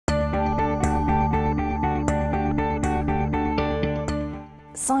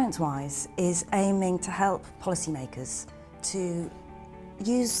Sciencewise is aiming to help policymakers to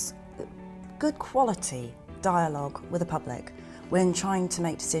use good quality dialogue with the public when trying to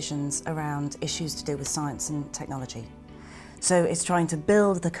make decisions around issues to do with science and technology. So it's trying to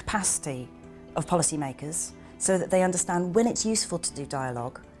build the capacity of policymakers so that they understand when it's useful to do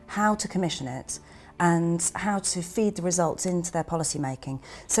dialogue, how to commission it, and how to feed the results into their policy making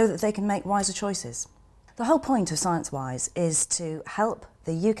so that they can make wiser choices. The whole point of Sciencewise is to help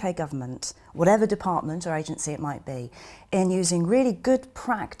the UK government, whatever department or agency it might be, in using really good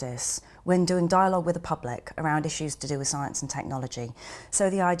practice when doing dialogue with the public around issues to do with science and technology. So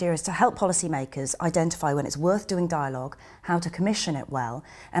the idea is to help policymakers identify when it's worth doing dialogue, how to commission it well,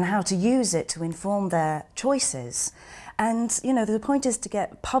 and how to use it to inform their choices. And, you know, the point is to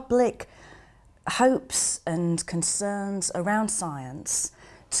get public hopes and concerns around science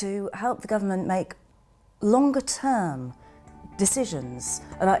to help the government make longer-term decisions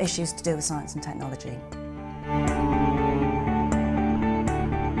about issues to do with science and technology.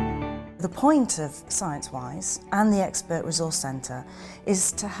 The point of Sciencewise and the Expert Resource Centre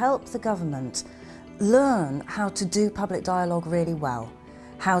is to help the government learn how to do public dialogue really well,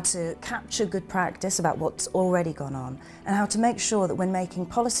 how to capture good practice about what's already gone on, and how to make sure that when making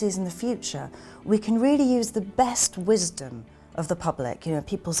policies in the future, we can really use the best wisdom of the public, you know,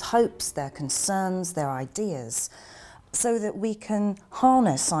 people's hopes, their concerns, their ideas, so that we can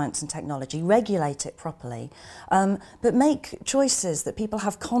harness science and technology, regulate it properly, but make choices that people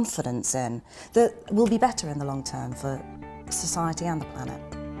have confidence in that will be better in the long term for society and the planet.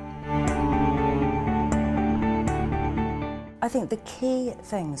 I think the key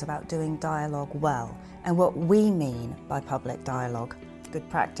things about doing dialogue well, and what we mean by public dialogue, good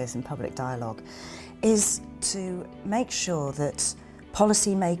practice in public dialogue, is to make sure that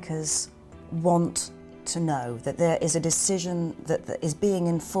policymakers want to know that there is a decision that is being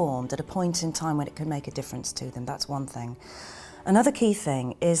informed at a point in time when it can make a difference to them. That's one thing. Another key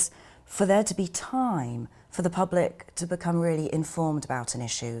thing is for there to be time for the public to become really informed about an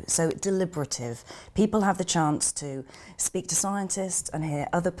issue. So deliberative. People have the chance to speak to scientists and hear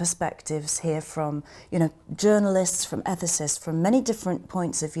other perspectives, hear from, you know, journalists, from ethicists, from many different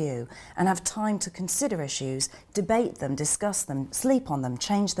points of view, and have time to consider issues, debate them, discuss them, sleep on them,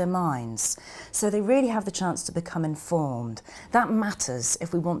 change their minds. So they really have the chance to become informed. That matters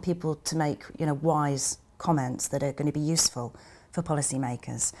if we want people to make, you know, wise comments that are going to be useful for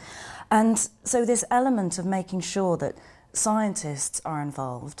policymakers. And so this element of making sure that scientists are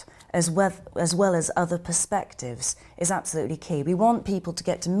involved as well as other perspectives is absolutely key. We want people to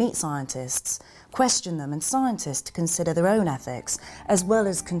get to meet scientists, question them, and scientists to consider their own ethics as well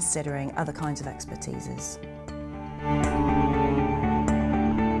as considering other kinds of expertises.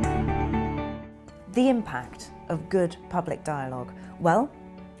 The impact of good public dialogue. Well,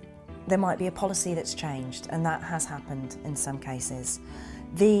 there might be a policy that's changed, and that has happened in some cases.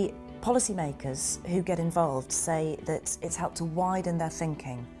 The policymakers who get involved say that it's helped to widen their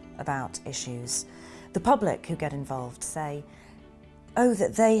thinking about issues. The public who get involved say, oh,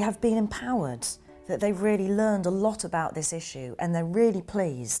 that they have been empowered, that they've really learned a lot about this issue, and they're really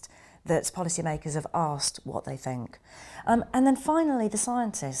pleased that policymakers have asked what they think. And then finally, the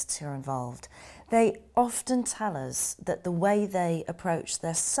scientists who are involved. They often tell us that the way they approach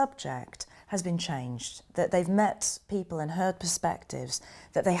their subject has been changed, that they've met people and heard perspectives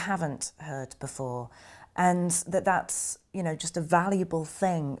that they haven't heard before, and that that's, you know, just a valuable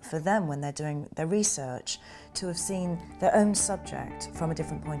thing for them when they're doing their research, to have seen their own subject from a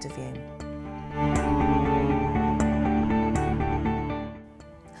different point of view.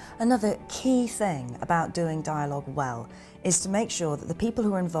 Another key thing about doing dialogue well is to make sure that the people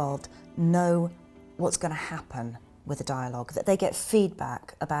who are involved know what's going to happen with the dialogue, that they get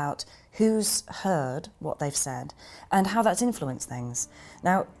feedback about who's heard what they've said and how that's influenced things.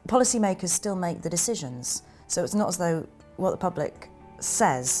 Now, policymakers still make the decisions, so it's not as though what the public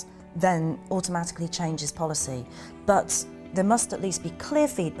says then automatically changes policy, but there must at least be clear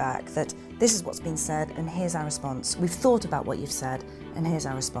feedback that this is what's been said and here's our response. We've thought about what you've said and here's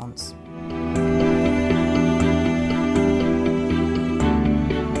our response.